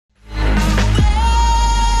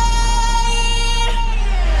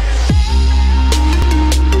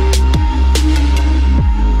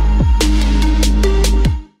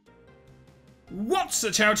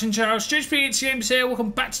Chow, Chinchow, JoesphGames here. Welcome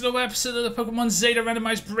back to another episode of the Pokemon Zeta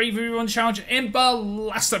Randomizer Bravery Run challenge. In the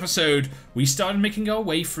last episode, we started making our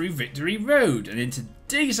way through Victory Road, and in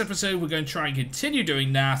today's episode, we're going to try and continue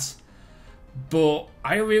doing that. But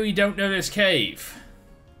I really don't know this cave.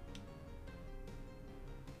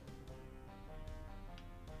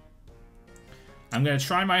 I'm going to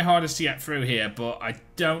try my hardest to get through here, but I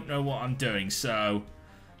don't know what I'm doing, so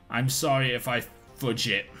I'm sorry if I fudge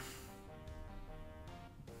it.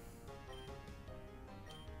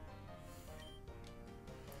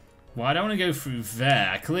 Well, I don't want to go through there.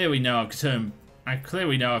 I clearly know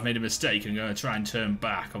I've made a mistake. I'm going to try and turn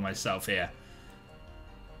back on myself here.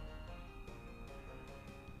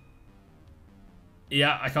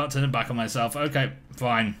 Yeah, I can't turn it back on myself. Okay,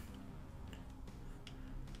 fine.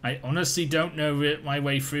 I honestly don't know my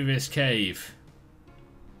way through this cave.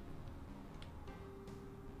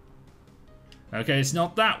 Okay, it's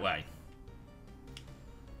not that way.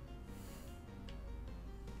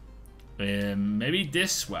 Maybe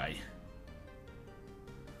this way.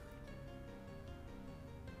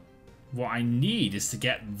 What I need is to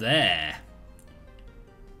get there.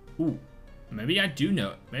 Ooh, maybe I do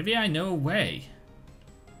know. Maybe I know a way.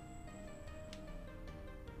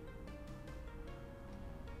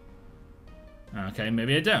 Okay,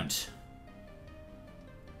 maybe I don't.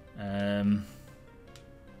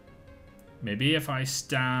 Maybe if I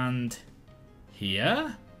stand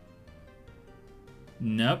here.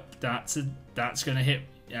 Nope, that's gonna hit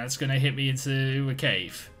me into a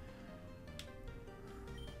cave.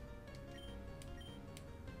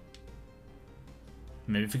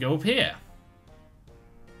 Maybe if we go up here.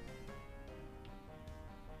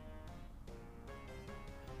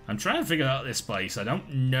 I'm trying to figure out this place. I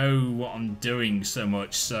don't know what I'm doing so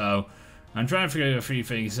much, so I'm trying to figure a few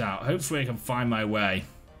things out. Hopefully I can find my way.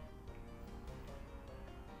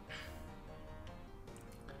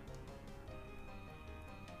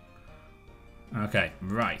 Okay,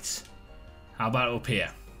 right. How about up here?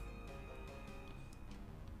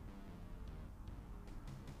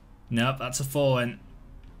 Nope, that's a fall-in.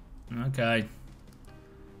 Okay.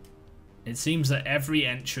 It seems that every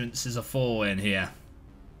entrance is a fall-in here.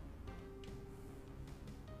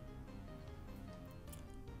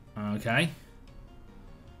 Okay.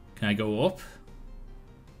 Can I go up?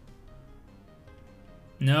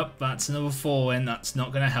 Nope, that's another fall-in. That's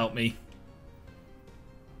not going to help me.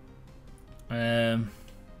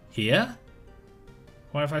 Here?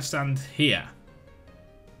 What if I stand here?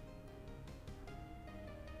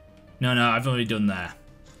 No, I've already done there.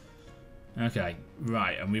 Okay,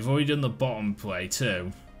 right, and we've already done the bottom play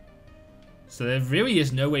too. So there really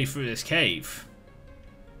is no way through this cave.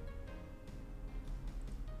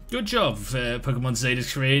 Good job, Pokemon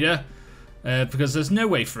Zeta's creator, because there's no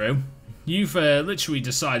way through. You've literally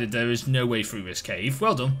decided there is no way through this cave.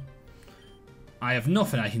 Well done. I have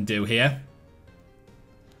nothing I can do here.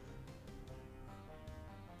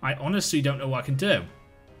 I honestly don't know what I can do.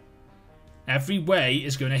 Every way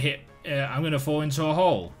is going to hit... I'm going to fall into a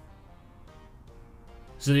hole.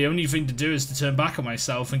 So the only thing to do is to turn back on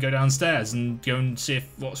myself and go downstairs and go and see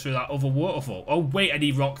what's through that other waterfall. Oh wait, I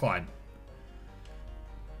need rock climb.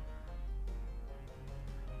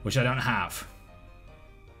 Which I don't have.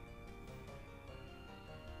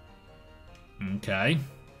 Okay.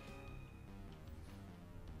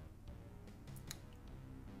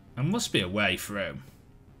 There must be a way through.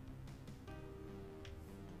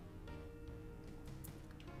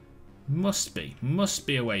 Must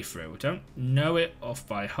be a way through. I don't know it off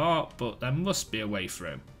by heart, but there must be a way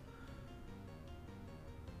through.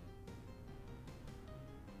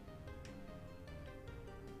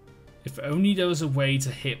 If only there was a way to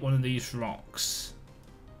hit one of these rocks.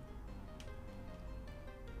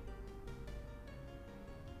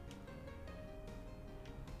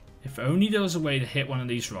 If only there was a way to hit one of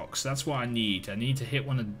these rocks. That's what I need. I need to hit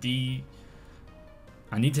one of the...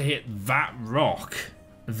 I need to hit that rock.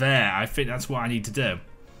 There, I think that's what I need to do.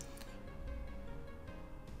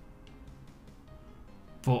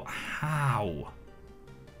 But how?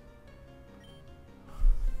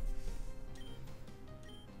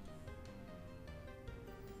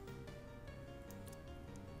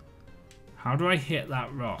 How do I hit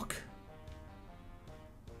that rock?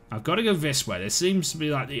 I've got to go this way. This seems to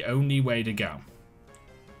be like the only way to go.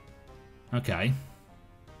 Okay.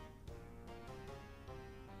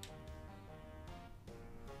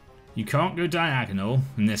 You can't go diagonal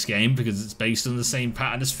in this game because it's based on the same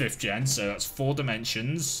pattern as 5th gen, so that's 4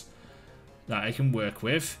 dimensions that I can work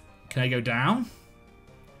with. Can I go down?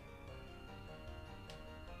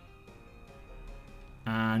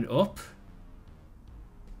 And up.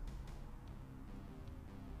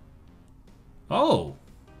 Oh,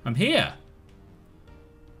 I'm here.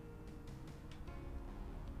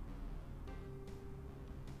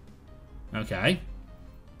 Okay.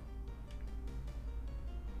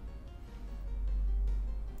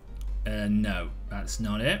 No, that's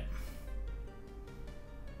not it.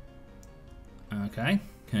 Okay.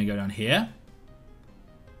 Can I go down here?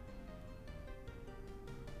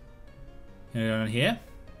 Can I go down here?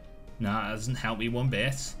 No, that doesn't help me one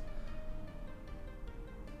bit.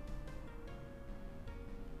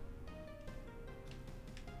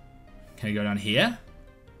 Can I go down here?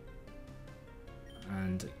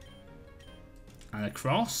 And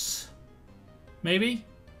across? Maybe?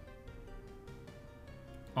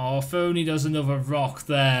 Oh, if only there's another rock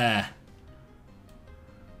there.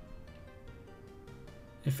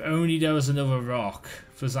 If only there was another rock.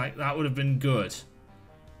 Because like, that would have been good.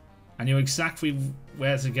 I knew exactly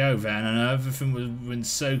where to go then, and everything would have been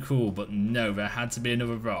so cool, but no, there had to be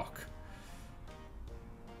another rock.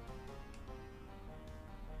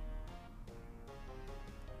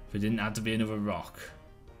 There didn't have to be another rock.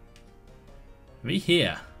 Are we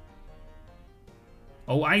here?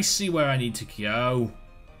 Oh, I see where I need to go.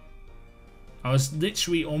 I was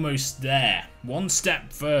literally almost there. One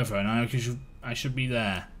step further and I should be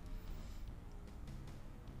there.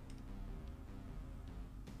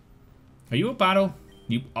 Are you a battle?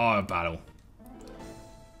 You are a battle.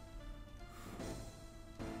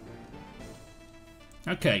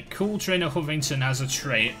 Okay, cool trainer Huffington as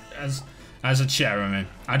a as a chairman.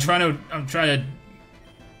 I'm trying to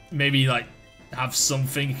maybe like have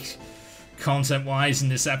something content-wise in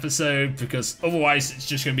this episode, because otherwise it's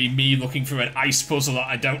just going to be me looking through an ice puzzle that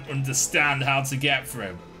I don't understand how to get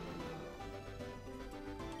through.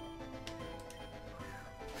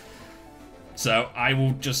 So I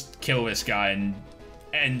will just kill this guy and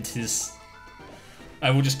end his... I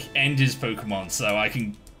will just end his Pokemon so I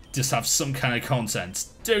can just have some kind of content.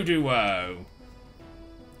 Doduo!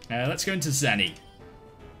 Let's go into Zenny.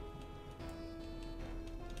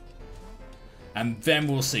 And then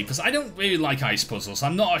we'll see, because I don't really like ice puzzles.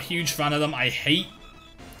 I'm not a huge fan of them. I hate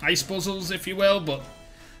ice puzzles, if you will, but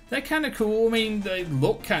they're kind of cool. I mean, they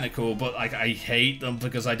look kind of cool, but like I hate them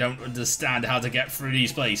because I don't understand how to get through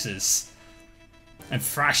these places. And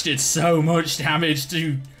Thrash did so much damage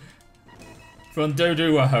to from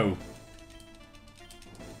Doduo.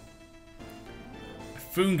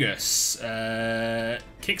 Fungus.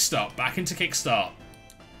 Kickstart. Back into Kickstart.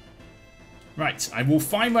 Right, I will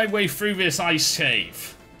find my way through this ice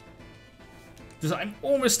cave. Because I'm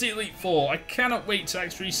almost at Elite 4. I cannot wait to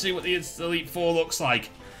actually see what the Elite 4 looks like.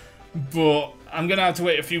 But I'm going to have to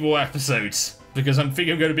wait a few more episodes. Because I think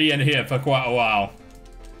I'm going to be in here for quite a while.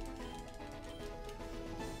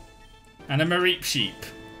 And a Mareep Sheep.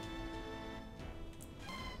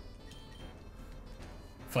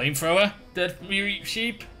 Flamethrower? Dead Mareep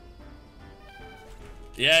Sheep?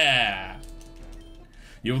 Yeah!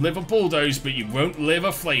 You'll live a bulldoze, but you won't live a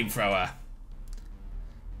flamethrower.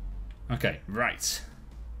 Okay, right.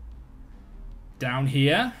 Down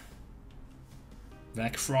here. Then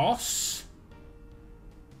across.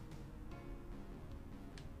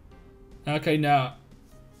 Okay, now.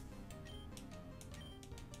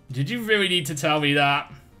 Did you really need to tell me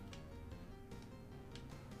that?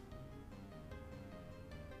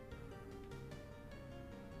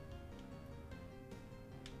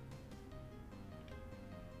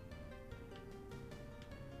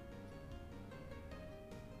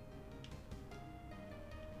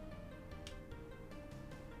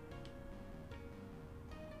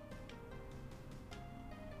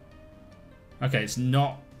 Okay, it's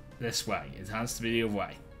not this way. It has to be the other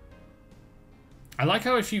way. I like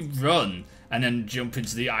how if you run and then jump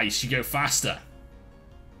into the ice, you go faster.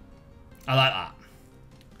 I like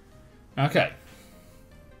that. Okay.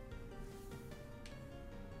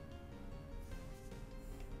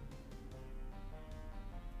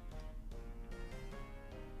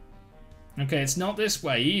 Okay, it's not this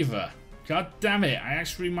way either. God damn it, I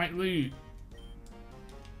actually might lose.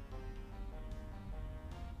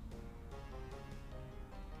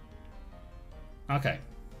 Okay,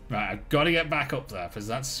 right, I've got to get back up there, because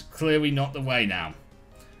that's clearly not the way now.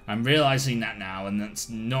 I'm realising that now, and that's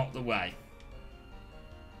not the way.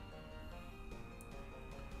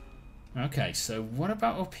 Okay, so what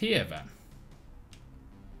about up here, then?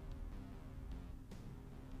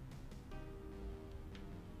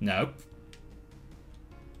 Nope.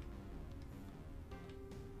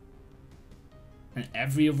 And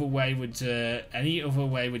every other way would, any other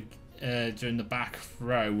way would... during the back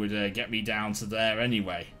row would get me down to there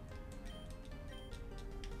anyway.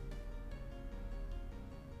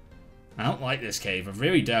 I don't like this cave, I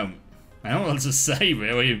really don't. I don't know what to say,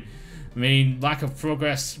 really. I mean, lack of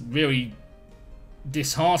progress really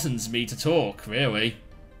disheartens me to talk, really.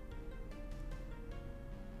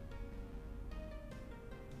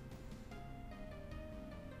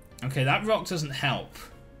 Okay, that rock doesn't help.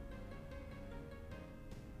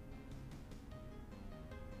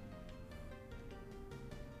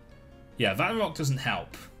 Yeah, that rock doesn't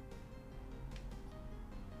help.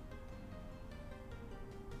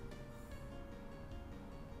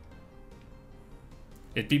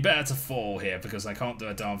 It'd be better to fall here because I can't do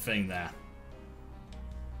a darn thing there.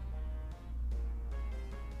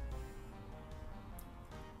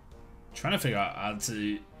 Trying to figure out how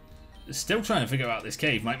to... Still trying to figure out this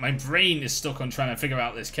cave. My brain is stuck on trying to figure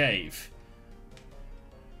out this cave.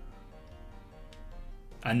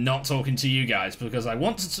 And not talking to you guys because I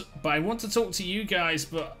want to talk to you guys,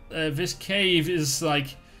 but this cave is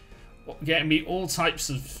like getting me all types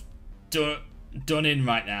of done in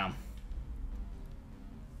right now.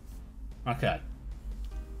 Okay.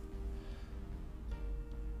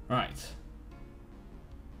 Right.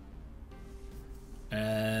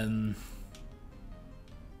 I'm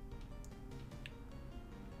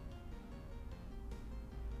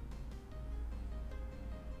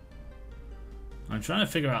trying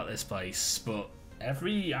to figure out this place, but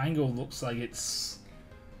every angle looks like it's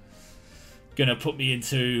gonna put me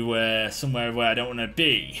into somewhere where I don't want to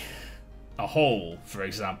be. A hole, for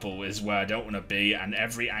example, is where I don't want to be, and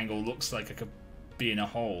every angle looks like I could be in a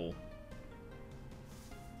hole.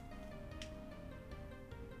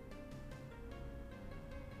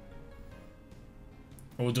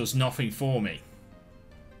 Or does nothing for me.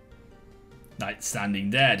 Like standing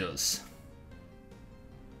there does.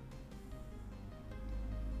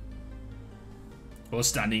 Or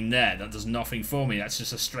standing there, that does nothing for me, that's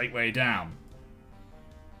just a straight way down.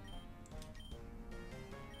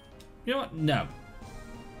 You know what? No.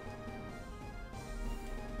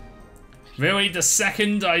 Really? The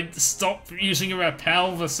second I stop using a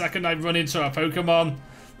repel, the second I run into a Pokemon?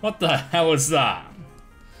 What the hell is that?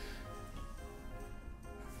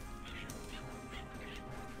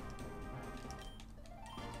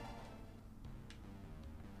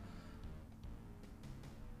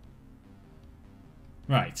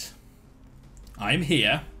 Right. I'm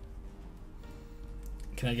here.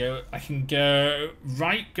 Can I go? I can go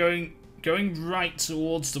right. Going right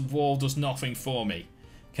towards the wall does nothing for me.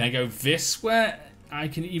 Can I go this way? I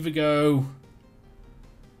can either go...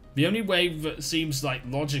 The only way that seems like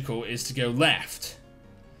logical is to go left.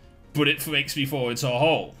 But it makes me fall into a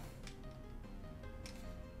hole.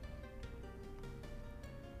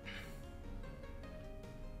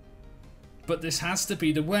 But this has to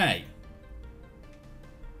be the way.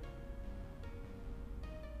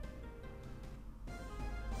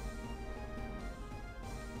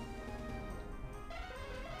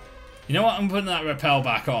 You know what? I'm putting that repel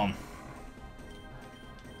back on.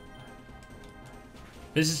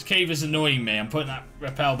 This cave is annoying me. I'm putting that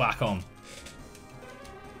repel back on.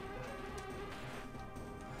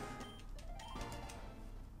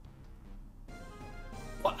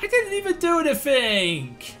 What? I didn't even do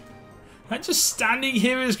anything. I'm just standing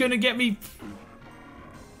here is going to get me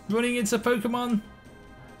running into Pokemon.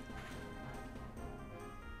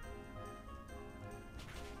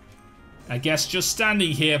 I guess just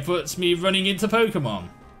standing here puts me running into Pokemon.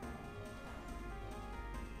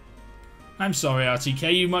 I'm sorry,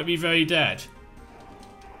 RTK, you might be very dead.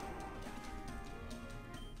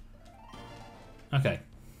 Okay.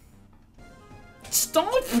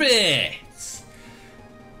 Stop it!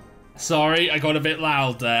 Sorry, I got a bit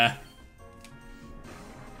loud there.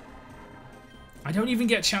 I don't even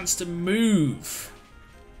get a chance to move.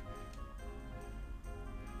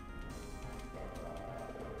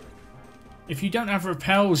 If you don't have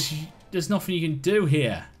repels, there's nothing you can do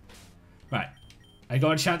here. Right. I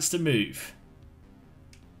got a chance to move.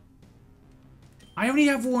 I only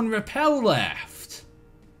have one repel left.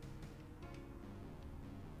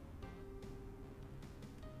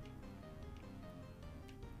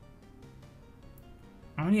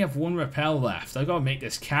 I only have one repel left. I gotta make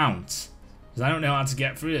this count. Because I don't know how to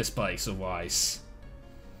get through this place otherwise.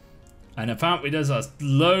 And apparently there's a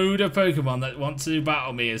load of Pokemon that want to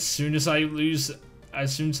battle me as soon as I lose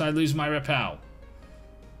my repel.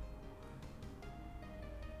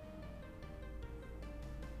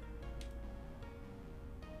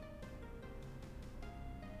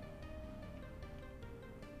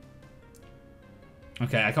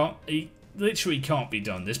 Okay, I can't. It literally can't be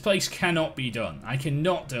done. This place cannot be done. I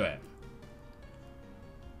cannot do it.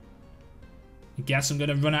 I guess I'm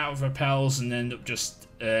gonna run out of repels and end up just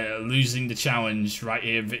losing the challenge right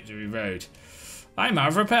here in Victory Road. I'm out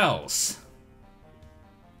of repels.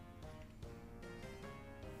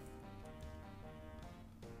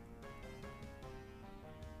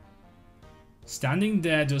 Standing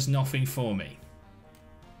there does nothing for me.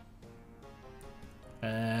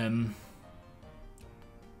 And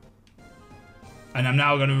I'm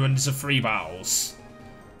now going to run into 3 battles.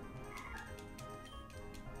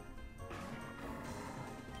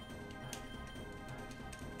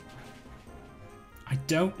 I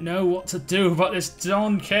don't know what to do about this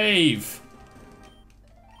darn cave.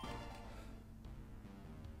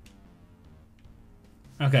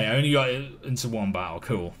 Okay, I only got it into 1 battle.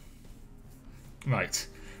 Cool. Right.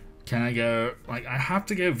 Can I go... Like, I have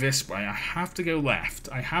to go this way. I have to go left.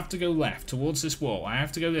 I have to go left towards this wall. I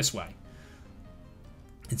have to go this way.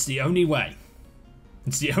 It's the only way.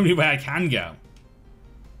 It's the only way I can go.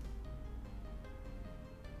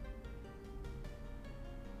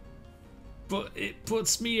 But it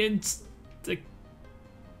puts me in the...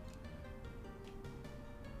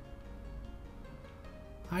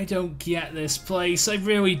 I don't get this place. I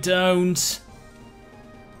really don't.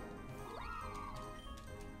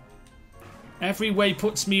 Every way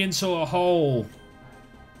puts me into a hole.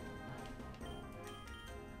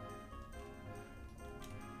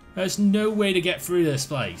 There's no way to get through this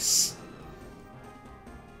place.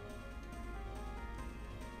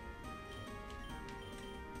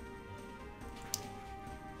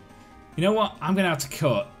 You know what? I'm gonna have to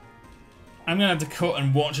cut. I'm gonna have to cut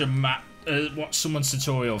and watch a map, watch someone's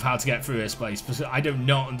tutorial of how to get through this place, because I do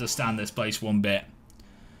not understand this place one bit.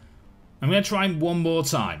 I'm gonna try one more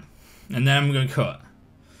time, and then I'm gonna cut.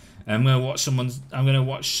 And I'm gonna watch someone's. I'm gonna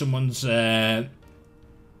watch someone's go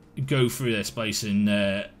through this place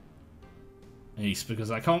in East,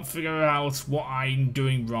 because I can't figure out what I'm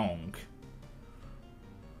doing wrong.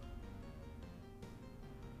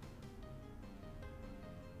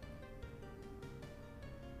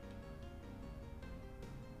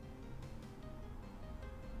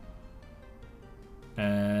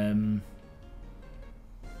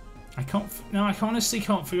 I can't. No, I honestly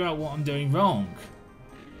can't figure out what I'm doing wrong.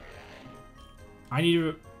 I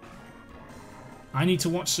need to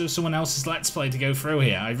watch someone else's Let's Play to go through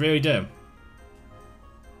here. I really do.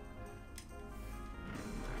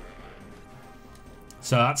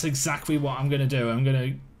 So that's exactly what I'm gonna do. I'm gonna,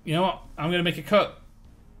 you know what? I'm gonna make a cut.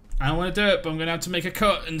 I don't want to do it, but I'm gonna have to make a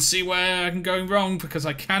cut and see where I'm going wrong, because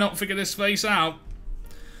I cannot figure this place out.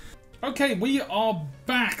 Okay, we are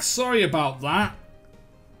back. Sorry about that.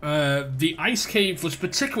 The ice cave was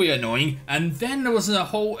particularly annoying, and then there was a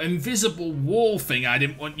whole invisible wall thing I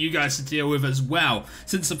didn't want you guys to deal with as well,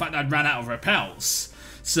 since the fact I'd ran out of repels.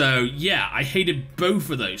 So yeah, I hated both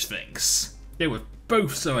of those things. They were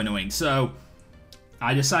both so annoying, so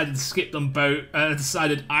I decided to skip them both. I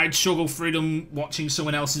decided I'd struggle through them watching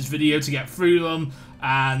someone else's video to get through them,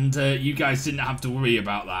 and you guys didn't have to worry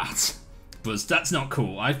about that. But that's not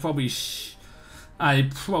cool. I probably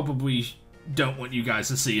don't want you guys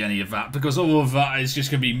to see any of that, because all of that is just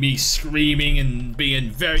going to be me screaming and being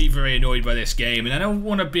very, very annoyed by this game, and I don't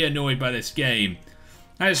want to be annoyed by this game.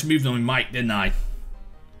 I just moved on my mic, didn't I?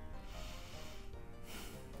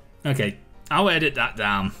 Okay, I'll edit that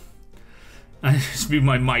down. I just moved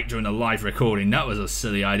my mic during a live recording. That was a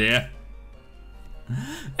silly idea.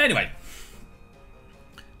 Anyway.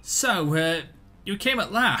 So, you came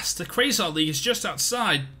at last. The Quasar League is just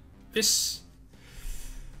outside. This...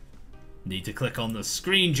 Need to click on the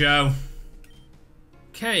screen, Joe.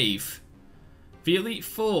 Cave. The Elite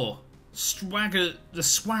Four. The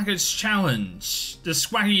Swagger's Challenge. The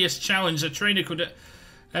swaggiest challenge a trainer could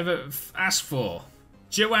ever ask for.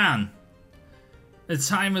 Joanne. It's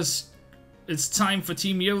time for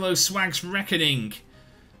Team YOLO Swag's reckoning.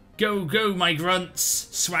 Go, go, my grunts.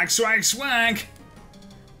 Swag, swag, swag.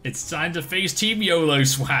 It's time to face Team YOLO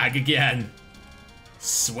Swag again.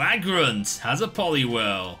 Swag Grunt has a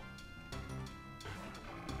polywhirl.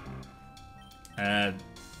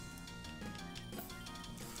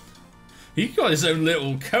 He's got his own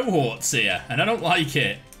little cohorts here, and I don't like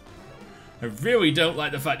it. I really don't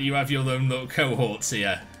like the fact that you have your own little cohorts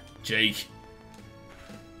here, Jake.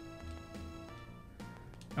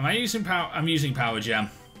 Am I using power? I'm using Power Jam.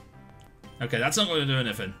 Okay, that's not going to do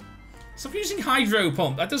anything. Stop using Hydro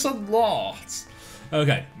Pump. That does a lot.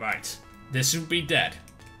 Okay, right. This should be dead.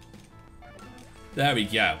 There we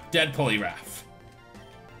go. Dead Poliwrath.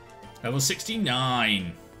 Level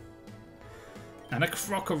 69. And a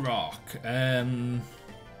Crocorock.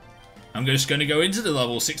 I'm just going to go into the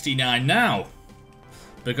level 69 now,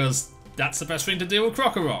 because that's the best thing to do with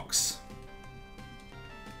Crocoroks.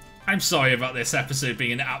 I'm sorry about this episode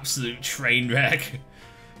being an absolute train wreck,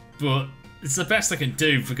 but it's the best I can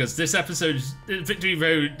do, because this episode, Victory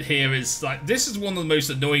Road here is like, this is one of the most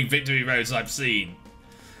annoying Victory Roads I've seen.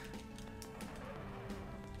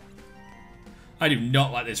 I do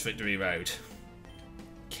not like this Victory Road.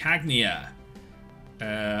 Cagnia.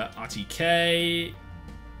 RTK.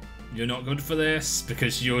 You're not good for this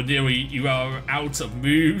because you are out of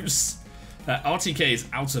moves. RTK is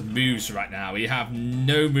out of moves right now. We have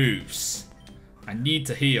no moves. I need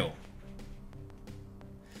to heal.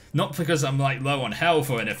 Not because I'm like low on health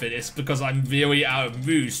or anything, it's because I'm really out of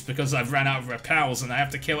moves because I've ran out of repels and I have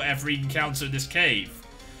to kill every encounter in this cave.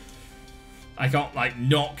 I can't like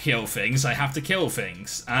not kill things, I have to kill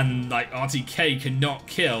things. And like RTK cannot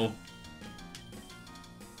kill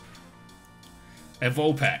a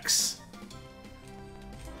Vulpix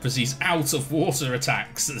because he's out of water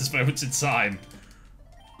attacks at this moment in time.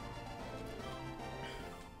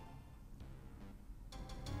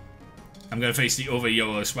 I'm going to face the other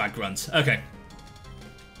YOLO swag grunt. Okay.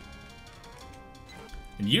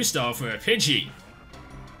 And you start for a Pidgey.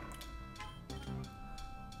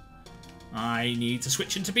 I need to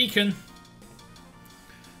switch into Beacon.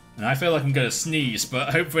 And I feel like I'm going to sneeze,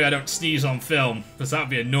 but hopefully I don't sneeze on film, because that would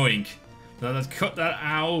be annoying. So let's cut that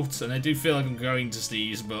out, and I do feel like I'm going to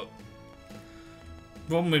sneeze, but the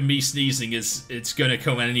problem with me sneezing is it's going to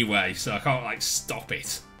come anyway, so I can't like stop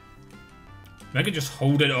it. I can just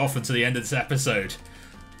hold it off until the end of this episode.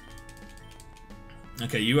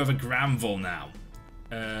 Okay, you have a Granville now.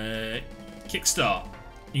 Kickstart.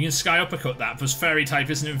 You can Sky Uppercut that because Fairy type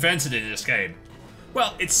isn't invented in this game.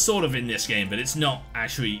 Well, it's sort of in this game, but it's not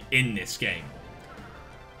actually in this game.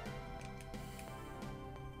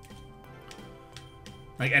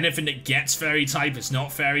 Like anything that gets Fairy type is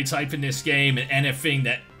not Fairy type in this game, and anything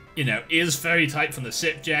that, you know, is Fairy type from the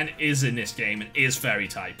SIP gen is in this game and is Fairy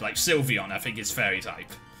type. Like Sylveon, I think is Fairy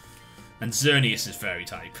type. And Xerneas is Fairy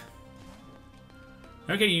type.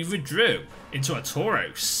 Okay, you withdrew into a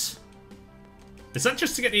Tauros. Is that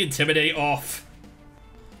just to get the Intimidate off?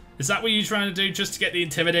 Is that what you're trying to do? Just to get the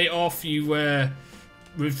Intimidate off, you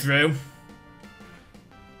withdrew?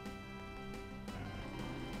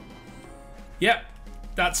 Yep,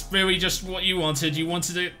 that's really just what you wanted. You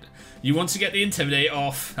wanted it. You want to get the Intimidate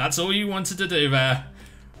off. That's all you wanted to do there.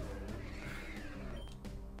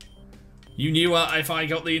 You knew if I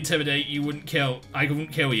got the Intimidate, I wouldn't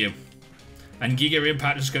kill you. And Giga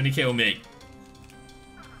Impact is going to kill me.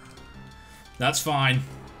 That's fine.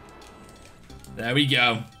 There we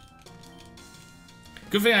go.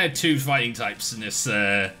 Good thing I had 2 fighting types in this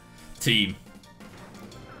team.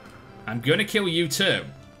 I'm going to kill you too.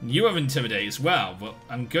 You have Intimidate as well, but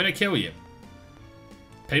I'm going to kill you.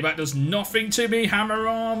 Payback does nothing to me, Hammer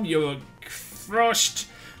Arm. You're crushed.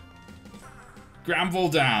 Granville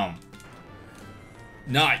down.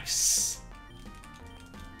 Nice.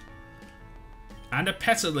 And a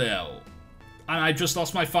Petalil. And I just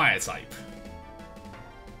lost my fire type.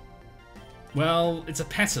 Well, it's a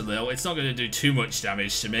Petalil. It's not going to do too much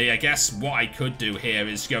damage to me. I guess what I could do here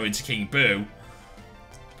is go into King Boo.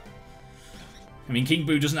 I mean, King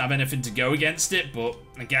Boo doesn't have anything to go against it, but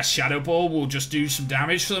I guess Shadow Ball will just do some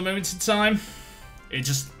damage for the moment in time. It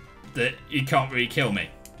just that it can't really kill me.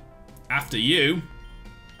 After you,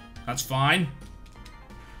 that's fine.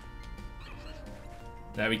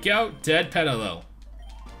 There we go, dead Petalil.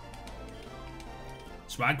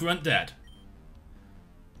 Swag Grunt dead.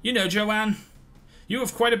 You know, Joanne, you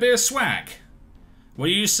have quite a bit of swag. What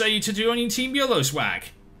do you say to joining Team YOLO Swag?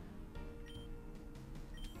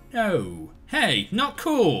 No. Hey, not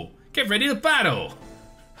cool. Get ready to battle.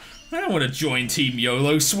 I don't want to join Team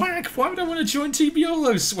YOLO Swag. Why would I want to join Team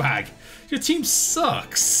YOLO Swag? Your team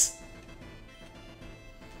sucks.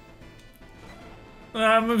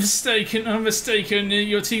 I'm mistaken. I'm mistaken.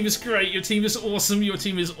 Your team is great. Your team is awesome. Your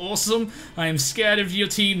team is awesome. I am scared of your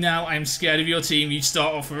team now. I am scared of your team. You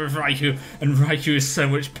start off with Raikou, and Raikou is so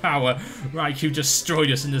much power. Raikou destroyed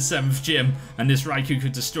us in the 7th gym, and this Raikou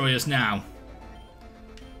could destroy us now.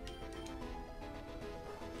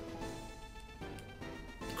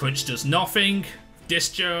 Crunch does nothing.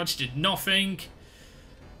 Discharge did nothing.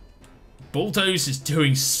 Bulldoze is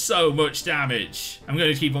doing so much damage. I'm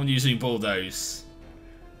going to keep on using Bulldoze.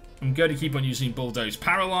 I'm going to keep on using Bulldoze.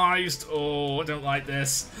 Paralyzed. Oh, I don't like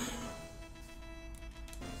this.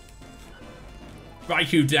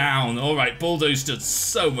 Raikou down. Alright, Bulldoze does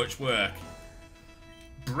so much work.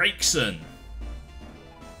 Brakeson.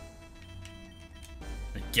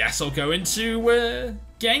 I guess I'll go into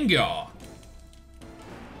Gengar.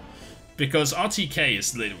 Because RTK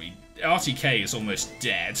is literally... RTK is almost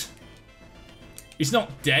dead. He's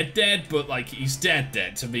not dead, but like he's dead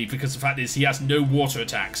to me because the fact is he has no water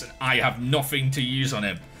attacks and I have nothing to use on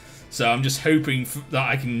him. So I'm just hoping that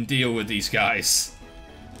I can deal with these guys.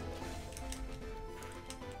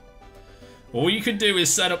 All you can do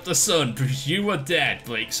is set up the sun because you are dead,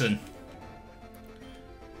 Blakeson.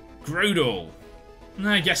 Groudal.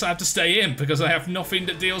 I guess I have to stay in because I have nothing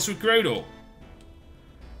that deals with Groudle.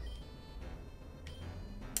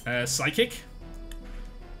 Psychic?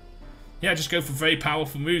 Yeah, just go for very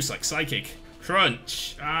powerful moves like Psychic.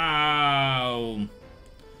 Crunch! Ow!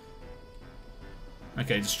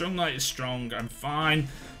 Okay, the Strong Light is strong. I'm fine.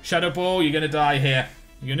 Shadow Ball, you're gonna die here.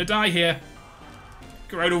 You're gonna die here.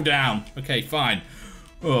 Groudle down. Okay, fine.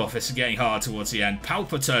 Oh, this is getting hard towards the end.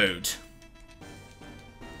 Palpitoad.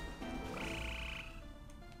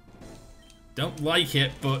 Don't like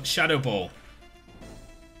it, but Shadow Ball.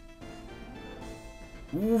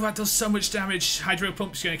 Ooh, that does so much damage. Hydro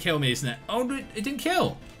Pump's gonna kill me, isn't it? Oh, no, it didn't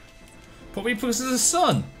kill. Probably because of the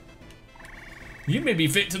sun. You may be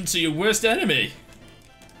victim to your worst enemy.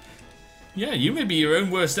 Yeah, you may be your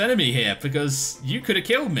own worst enemy here because you could have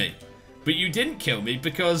killed me. But you didn't kill me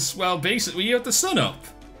because, well, basically you had the sun up.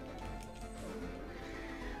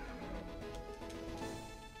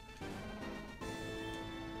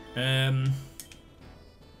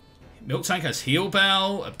 Miltank has Heal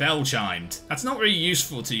Bell, a Bell Chimed. That's not really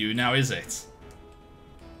useful to you now, is it?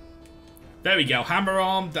 There we go, Hammer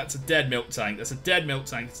Arm. That's a dead Miltank. That's a dead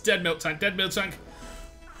Miltank. It's dead Miltank, dead Miltank.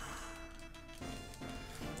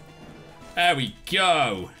 There we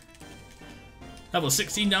go. Level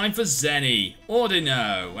 69 for Zenny.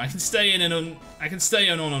 Ordino. I can stay in and on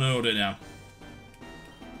an Ordino.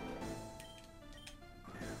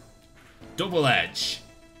 Double Edge.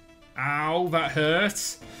 Ow, that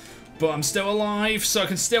hurt. But I'm still alive, so I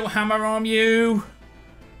can still Hammer Arm you.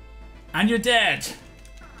 And you're dead.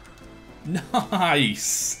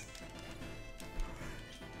 Nice.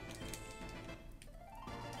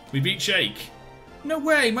 We beat Shake. No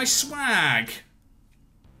way, my swag.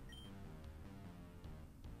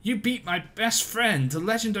 You beat my best friend, the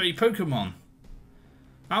legendary Pokemon.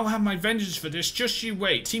 I'll have my vengeance for this, just you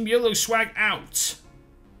wait. Team Yellow swag out.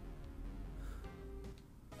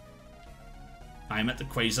 I'm at the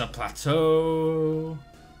Quasar Plateau.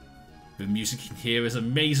 The music in here is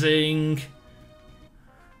amazing.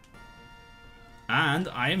 And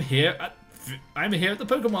I am here at the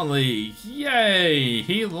Pokemon League. Yay!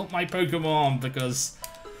 Heal up my Pokemon because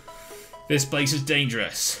this place is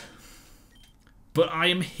dangerous. But I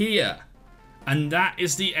am here. And that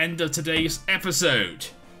is the end of today's episode.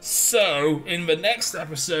 So, in the next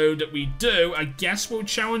episode that we do, I guess we'll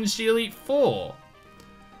challenge the Elite Four.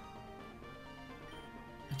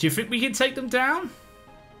 Do you think we can take them down?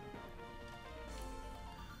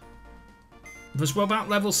 Because what about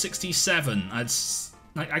level 67?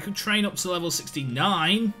 I could train up to level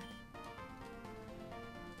 69.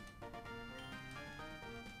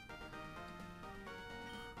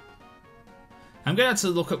 I'm going to have to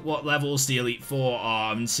look at what levels the Elite Four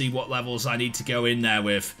are and see what levels I need to go in there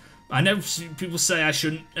with. I know people say I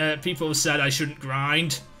shouldn't. People have said I shouldn't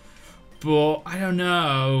grind, but I don't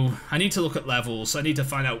know. I need to look at levels. I need to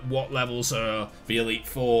find out what levels are the Elite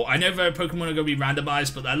Four. I know their Pokemon are going to be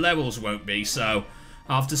randomized, but their levels won't be. So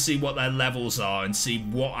I'll have to see what their levels are and see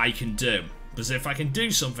what I can do. Because if I can do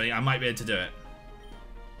something, I might be able to do it.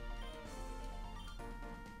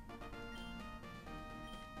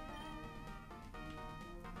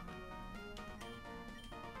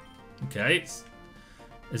 Okay.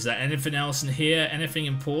 Is there anything else in here? Anything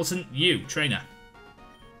important? You, trainer.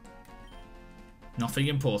 Nothing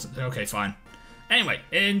important. Okay, fine. Anyway,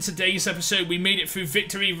 in today's episode, we made it through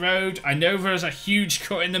Victory Road. I know there's a huge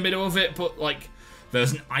cut in the middle of it, but, like,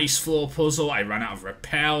 there's an ice floor puzzle. I ran out of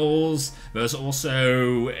repels. There's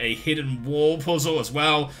also a hidden wall puzzle as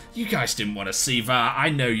well. You guys didn't want to see that. I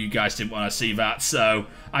know you guys didn't want to see that, so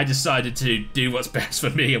I decided to do what's best for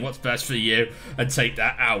me and what's best for you and take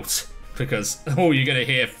that out. Because all you're going to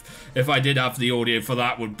hear if I did have the audio for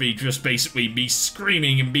that would be just basically me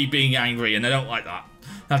screaming and me being angry, and I don't like that.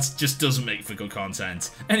 That just doesn't make for good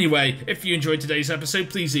content. Anyway, if you enjoyed today's episode,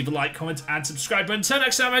 please leave a like, comment, and subscribe. Until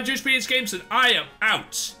next time, I'm JoesphGames, and I am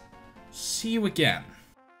out. See you again.